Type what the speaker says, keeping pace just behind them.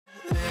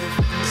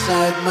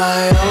inside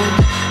my own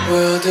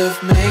world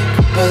of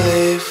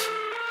make-believe.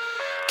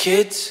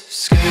 Kids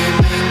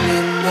screaming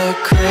in the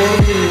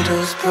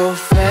cradles,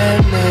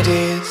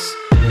 profanities.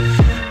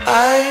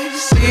 I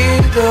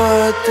see the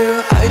world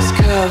through ice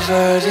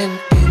covered in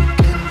ink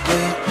and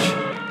bleach.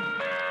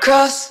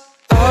 Cross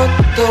out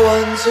the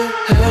ones who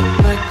heard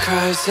my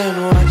cries and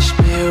watched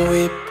me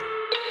weep.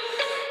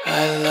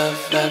 I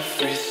love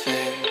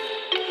everything.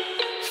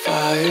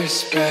 Fire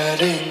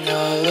spreading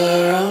all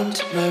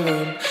around my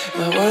room.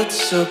 My world's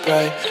so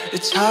bright,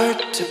 it's hard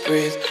to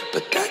breathe,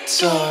 but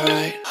that's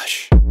alright.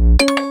 Hush.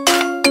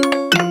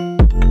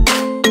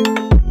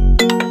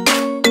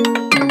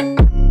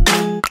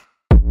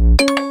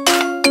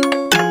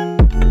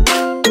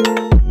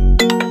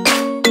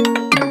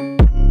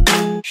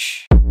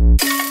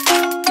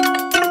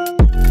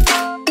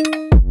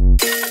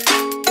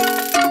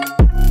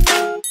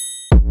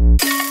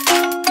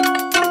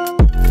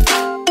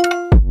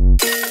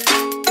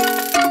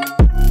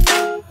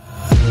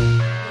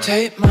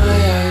 Tape my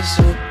eyes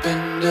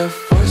open to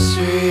force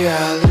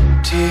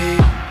reality.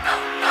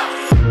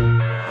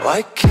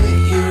 Why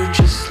can't you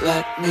just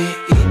let me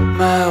eat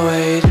my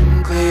weight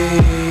in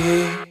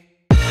glee?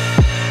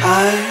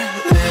 I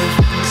live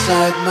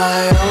inside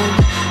my own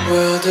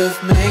world of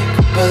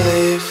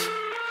make-believe.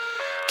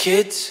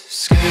 Kids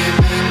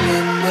screaming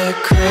in the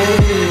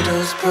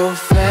cradles,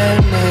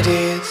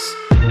 profanities.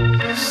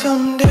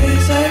 Some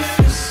days I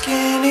feel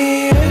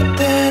skinnier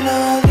than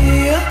all the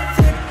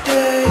other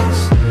days.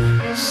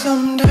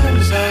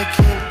 Sometimes I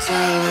can't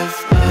tell if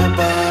my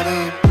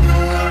body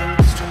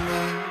belongs to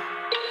me.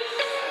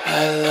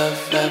 I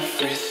love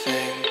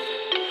everything.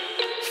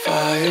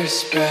 Fire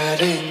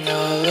spreading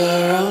all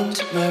around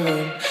my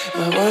room.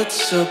 My world's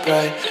so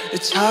bright,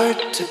 it's hard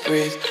to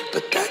breathe,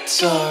 but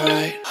that's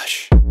alright.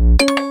 Hush.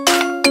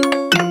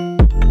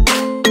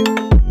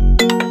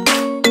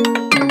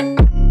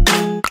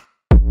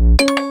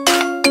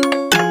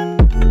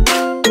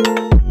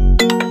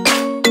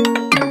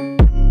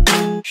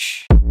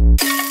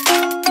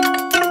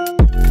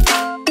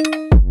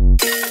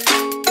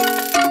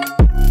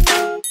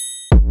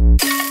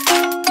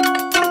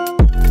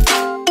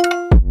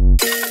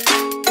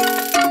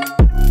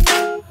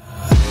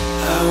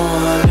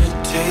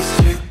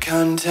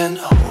 Content,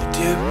 hold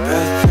your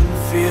breath and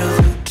feel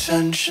the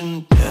tension.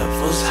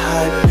 Devils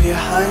hide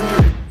behind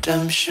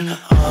redemption.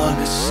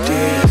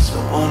 Honesty is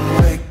a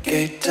one-way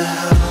gate to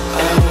hell.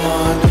 I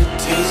wanna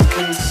taste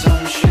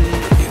consumption,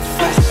 breathe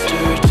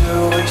faster to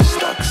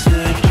waste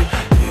oxygen.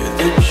 Hear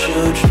the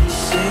children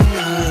sing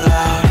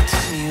aloud. It's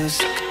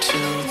music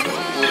till the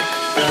wick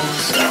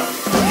burns out.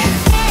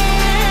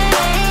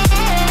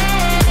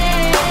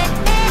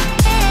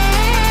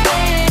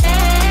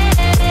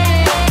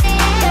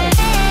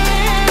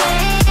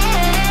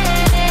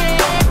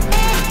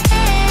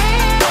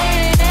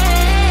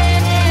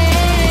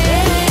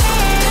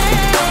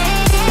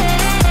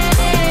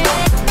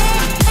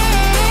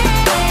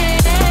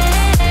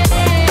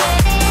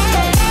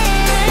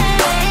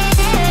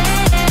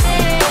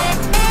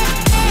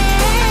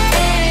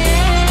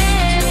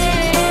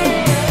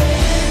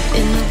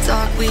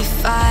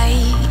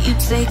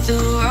 Take the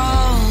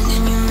wrong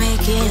and you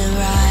make it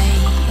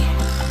right.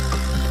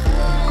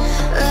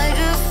 Like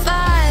a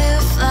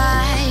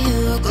firefly,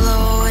 you're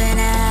glowing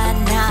at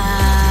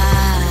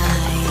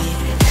night.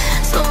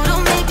 So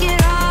don't make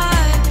it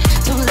hard,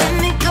 don't let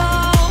me go.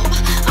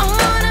 I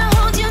wanna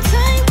hold you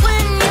tight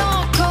when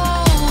you're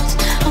cold.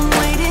 I'm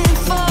waiting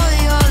for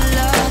your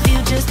love, you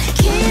just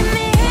keep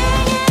me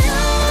hanging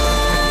on.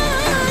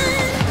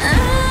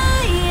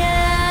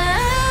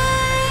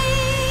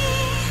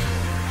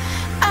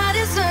 I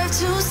deserve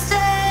to stay,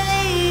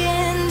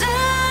 and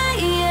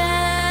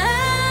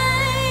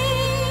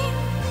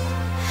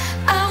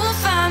I will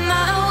find my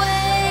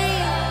way.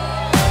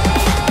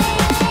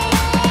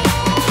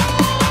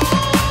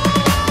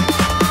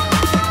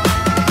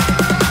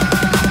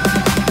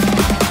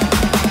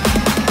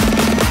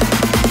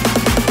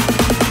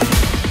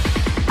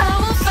 I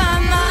will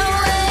find my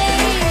way.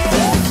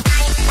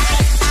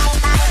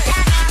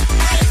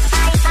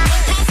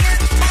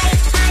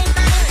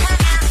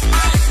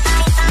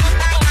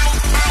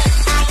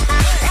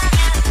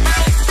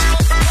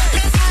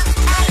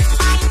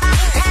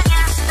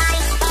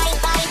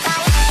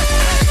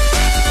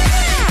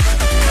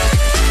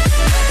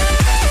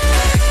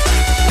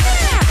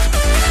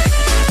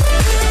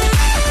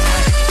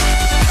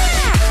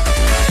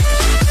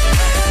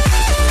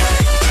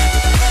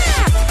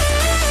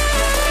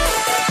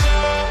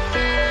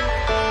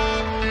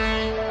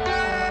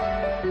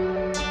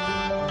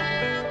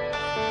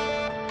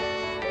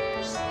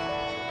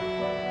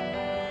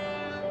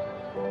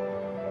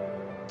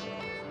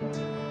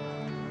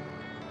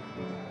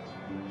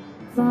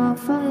 The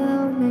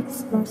fire makes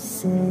the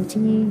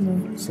city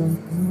look so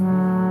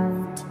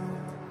bright.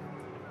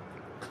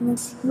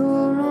 Close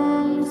your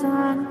eyes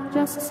and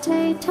just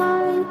stay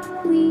tight.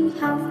 We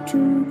have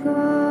to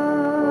go.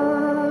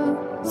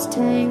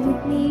 Stay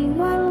with me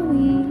while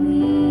we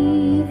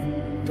leave.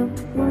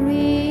 Don't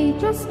worry,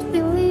 just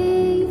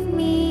believe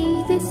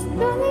me. This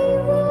journey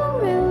will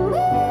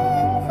relieve.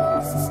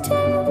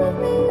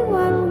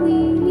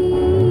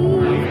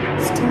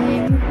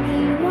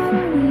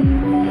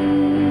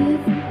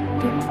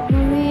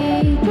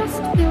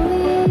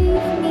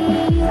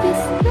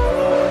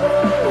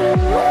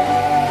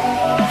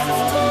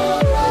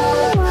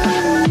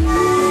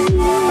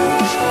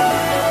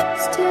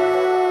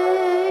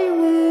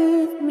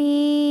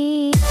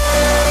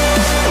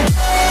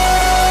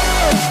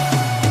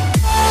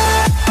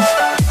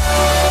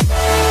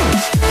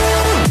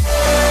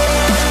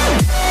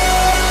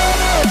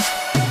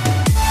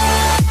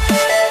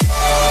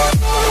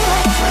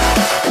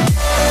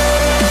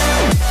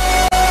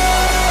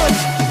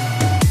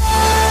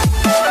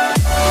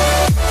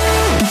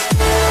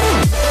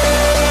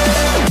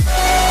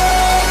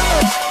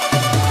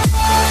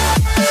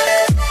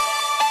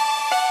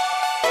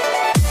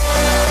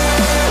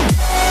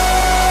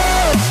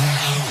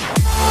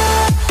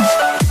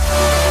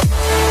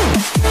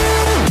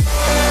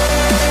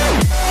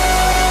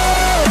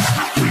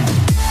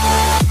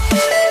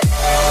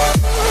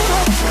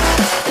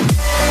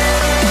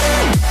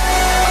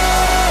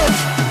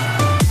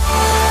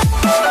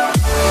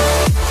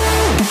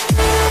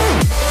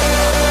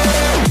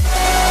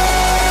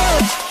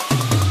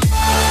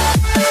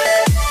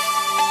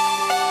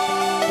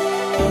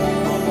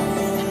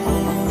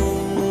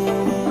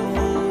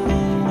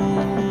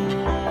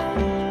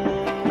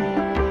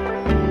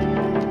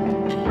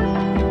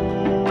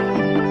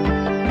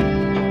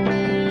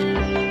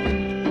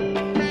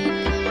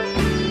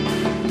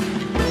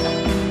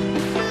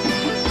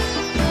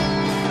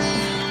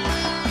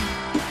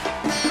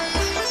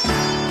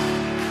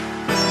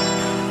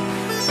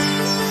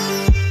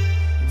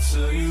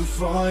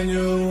 find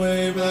your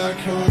way back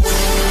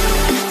home.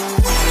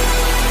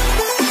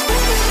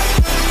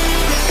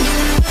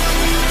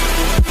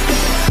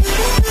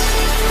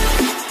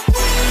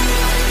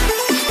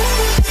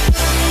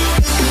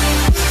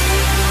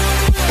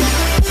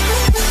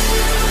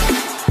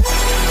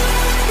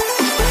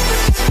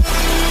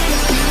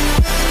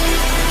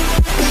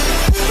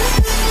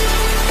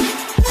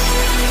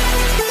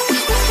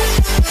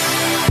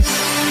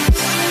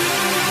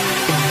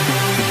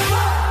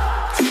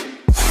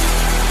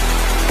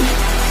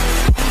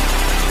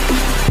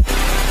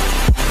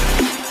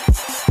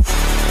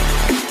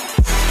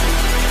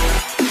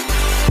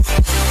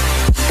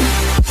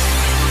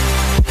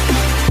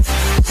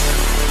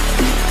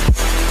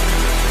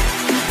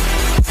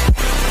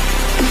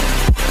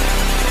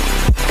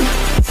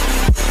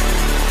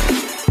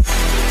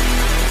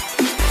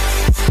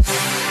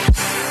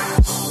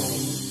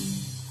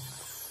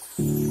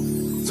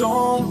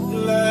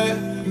 Don't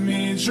let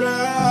me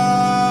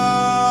drown.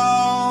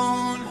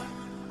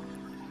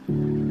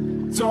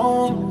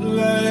 Don't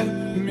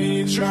let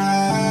me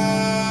drown.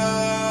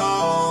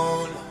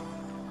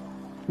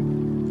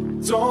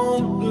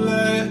 Don't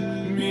let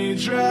me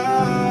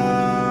drown.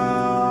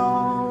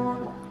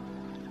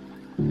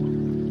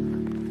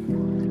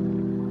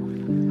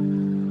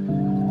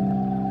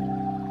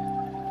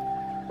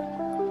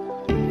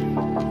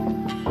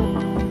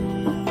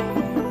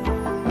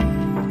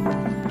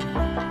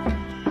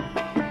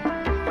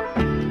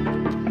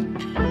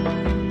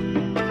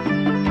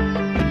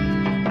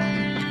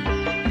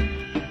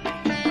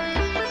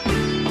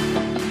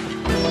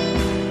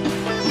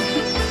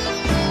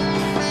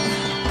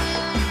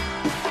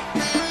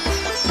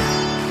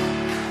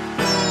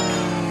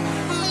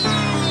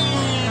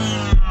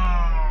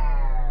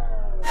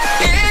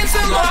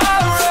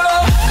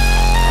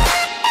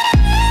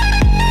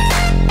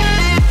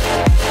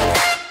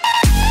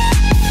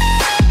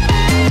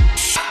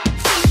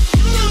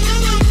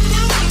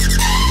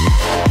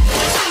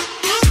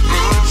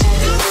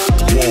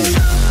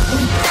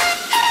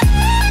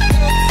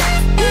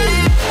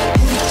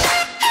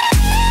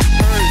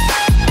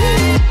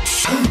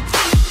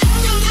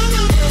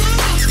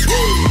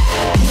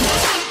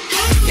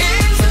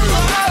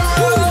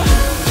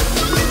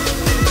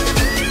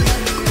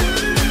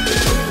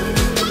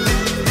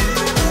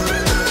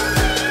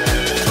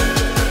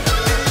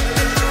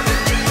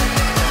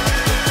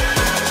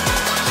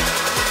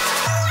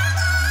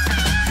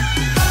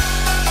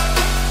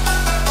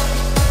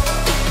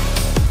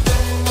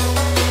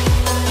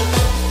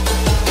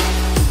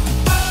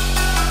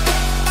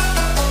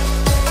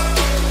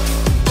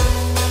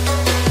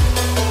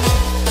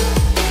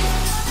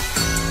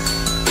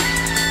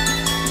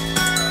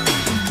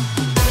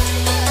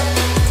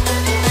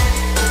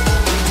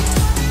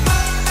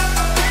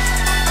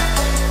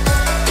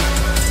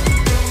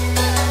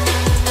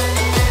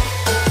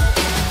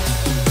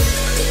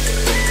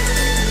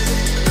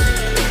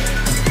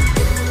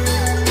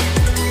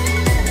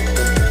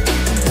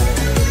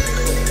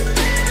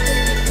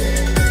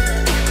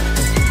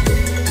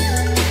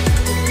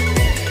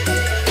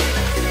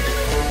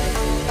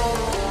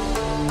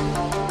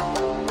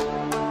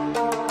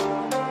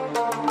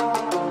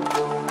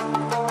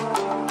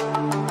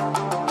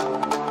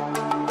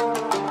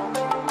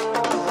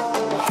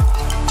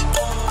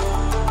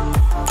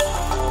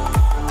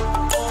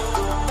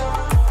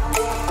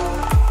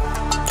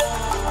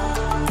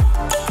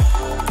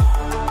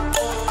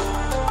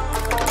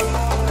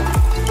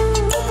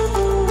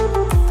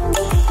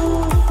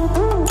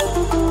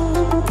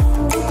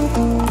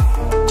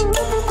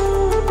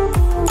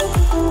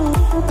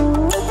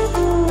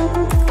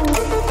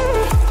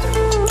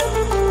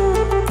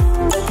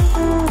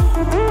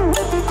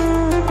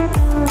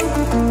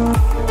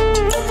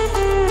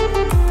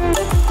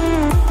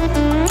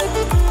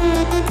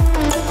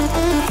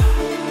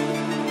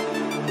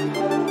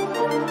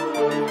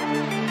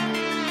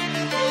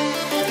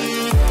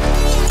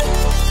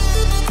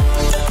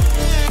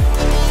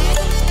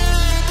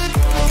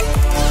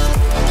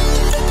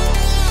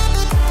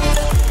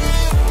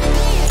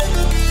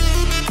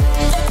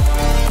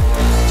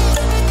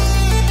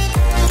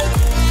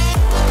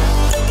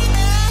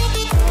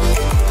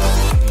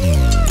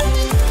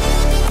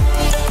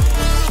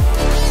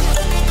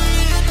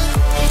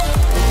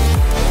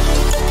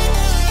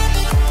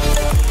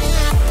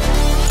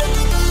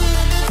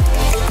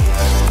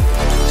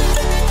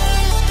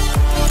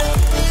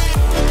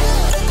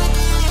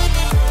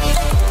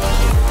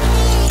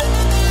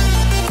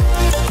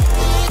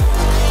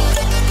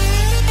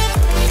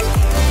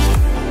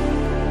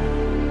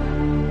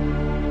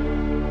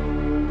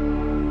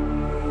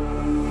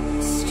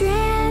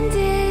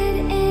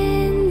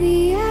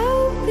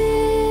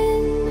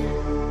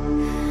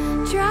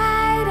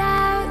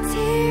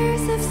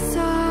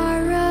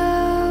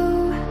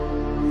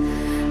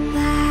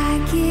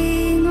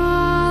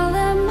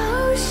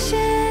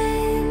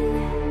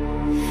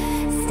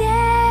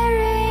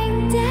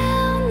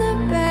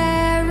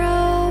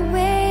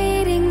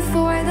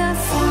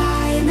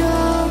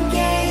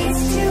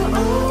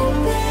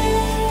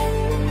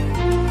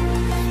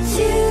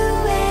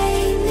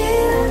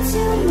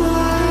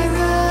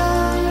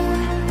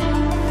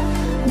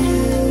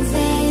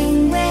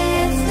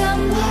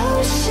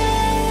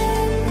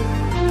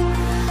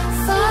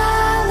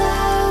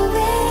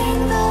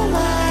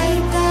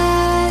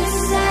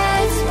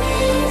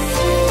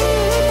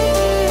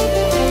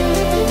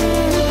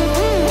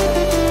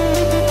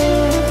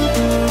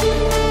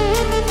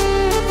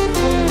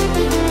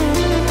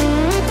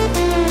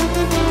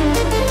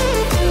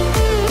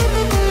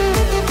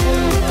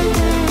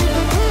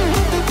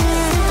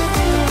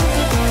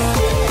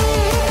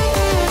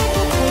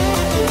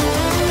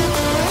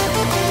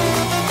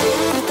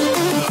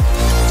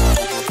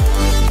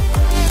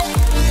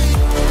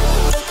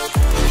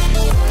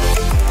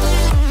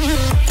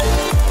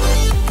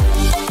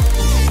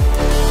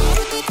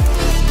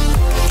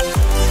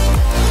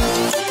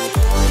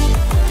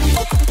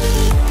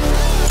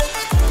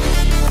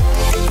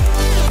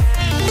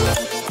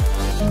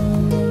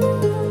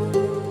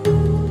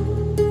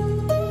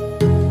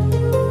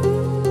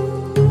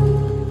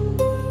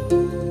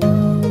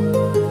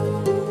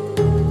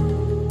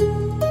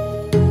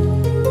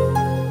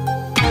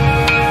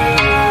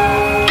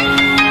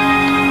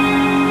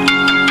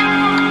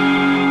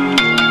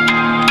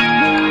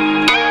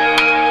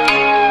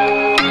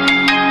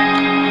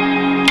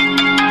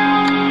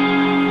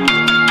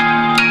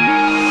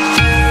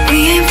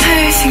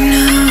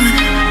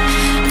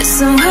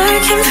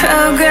 work in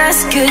progress,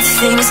 good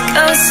things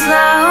go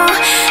slow.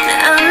 And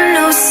I'm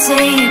no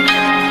saint,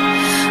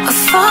 I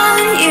fall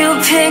and you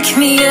pick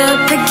me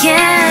up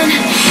again.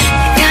 You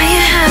got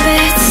your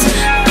habits,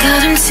 got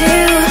them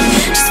too.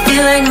 Just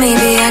feel like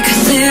maybe I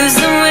could lose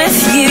them with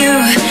you.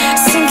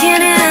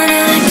 Sinking in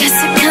and I guess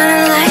I kinda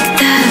like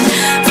that.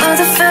 For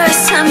the first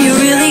time you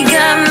really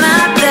got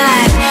my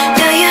back.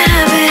 Got your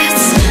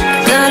habits,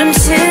 got them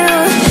too.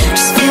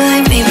 Just feel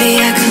like maybe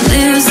I could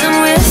lose them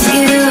with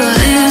you.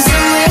 Lose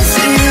them with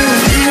you,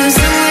 lose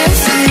them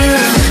with you.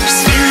 Just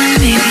feel like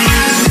maybe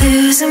I could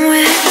lose them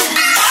with.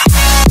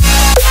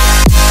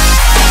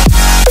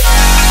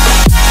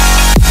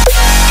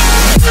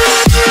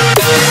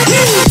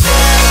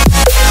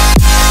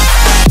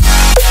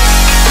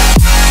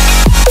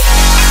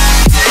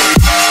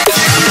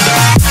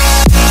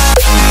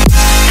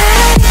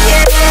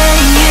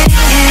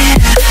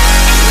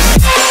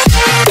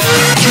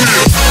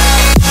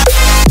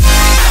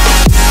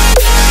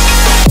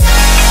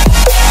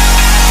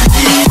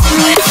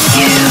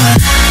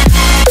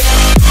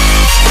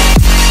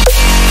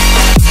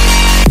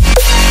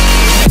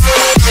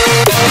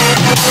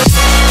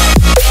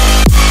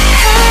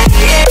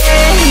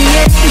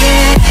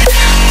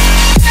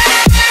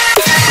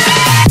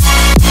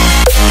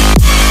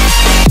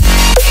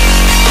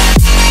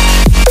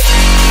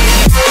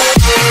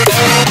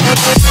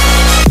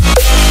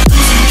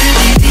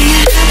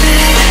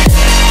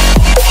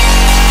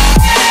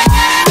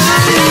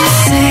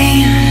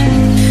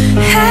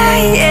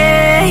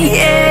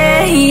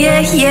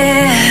 Yeah.